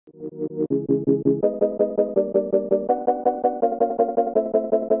Hello!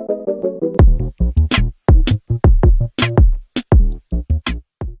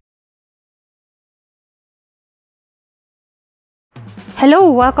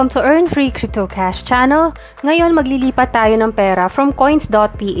 Welcome to Earn Free Crypto Cash channel. Ngayon maglilipat tayo ng pera from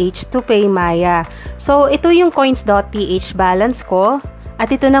Coins.ph to PayMaya. So ito yung Coins.ph balance ko at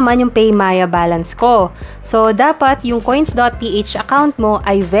ito naman yung PayMaya balance ko. So dapat yung Coins.ph account mo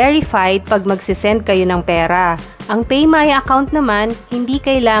ay verified pag magsisend kayo ng pera. Ang PayMaya account naman hindi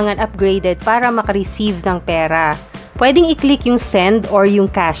kailangan upgraded para makareceive ng pera. Pwedeng i-click yung send or yung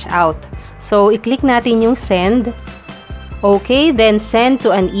cash out. So i-click natin yung send. Okay, then send to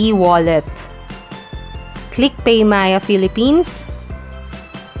an e-wallet. Click PayMaya Philippines.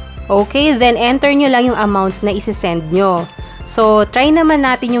 Okay, then enter nyo lang yung amount na isi-send nyo. So, try naman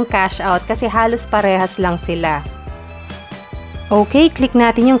natin yung cash out kasi halos parehas lang sila. Okay, click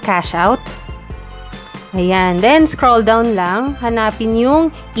natin yung cash out. Ayan, then scroll down lang. Hanapin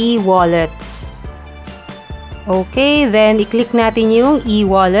yung e-wallets. Okay, then i-click natin yung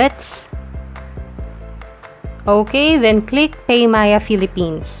e-wallets. Okay, then click PayMaya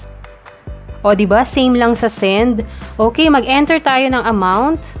Philippines. O, diba? Same lang sa send. Okay, mag-enter tayo ng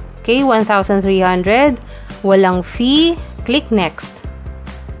amount. Okay, 1,300. Walang fee. Click next.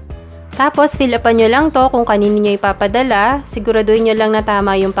 Tapos, fill upan nyo lang to kung kanino nyo ipapadala. Siguraduhin nyo lang na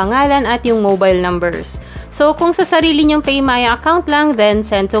tama yung pangalan at yung mobile numbers. So, kung sa sarili nyong PayMaya account lang, then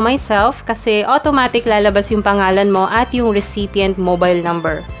send to myself kasi automatic lalabas yung pangalan mo at yung recipient mobile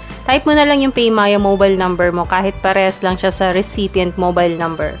number. Type mo na lang yung PayMaya mobile number mo kahit pares lang siya sa recipient mobile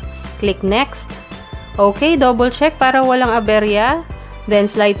number. Click next. Okay, double check para walang aberya. Then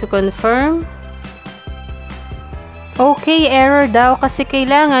slide to confirm. Okay, error daw kasi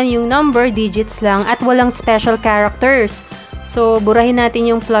kailangan yung number digits lang at walang special characters. So, burahin natin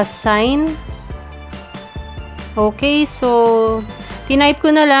yung plus sign. Okay, so tinype ko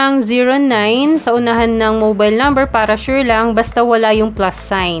na lang 09 sa unahan ng mobile number para sure lang basta wala yung plus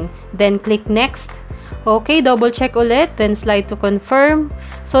sign. Then click next. Okay, double check ulit. Then slide to confirm.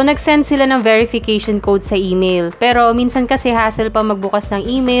 So nag-send sila ng verification code sa email. Pero minsan kasi hassle pa magbukas ng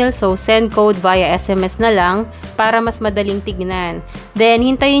email. So send code via SMS na lang para mas madaling tignan. Then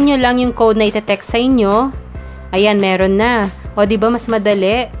hintayin nyo lang yung code na ite-text sa inyo. Ayan, meron na. O diba mas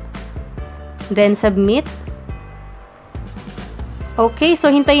madali? Then submit. Okay, so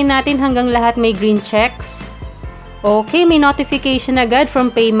hintayin natin hanggang lahat may green checks. Okay, may notification agad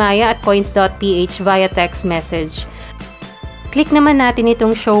from PayMaya at Coins.ph via text message. Click naman natin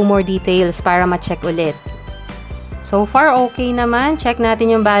itong show more details para ma-check ulit. So far, okay naman. Check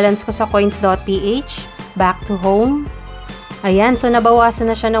natin yung balance ko sa Coins.ph. Back to home. Ayan, so nabawasan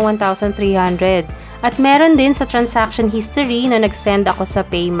na siya ng 1,300. At meron din sa transaction history na nag-send ako sa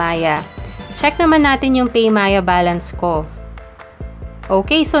PayMaya. Check naman natin yung PayMaya balance ko.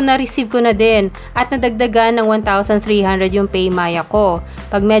 Okay, so na-receive ko na din at nadagdagan ng 1,300 yung PayMaya ko.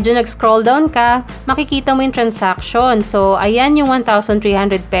 Pag medyo nag-scroll down ka, makikita mo yung transaction. So, ayan yung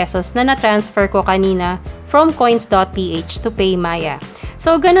 1,300 pesos na na-transfer ko kanina from Coins.ph to PayMaya.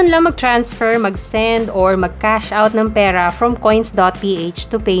 So, ganun lang mag-transfer, mag-send, or mag-cash out ng pera from Coins.ph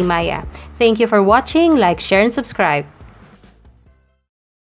to PayMaya. Thank you for watching. Like, share, and subscribe.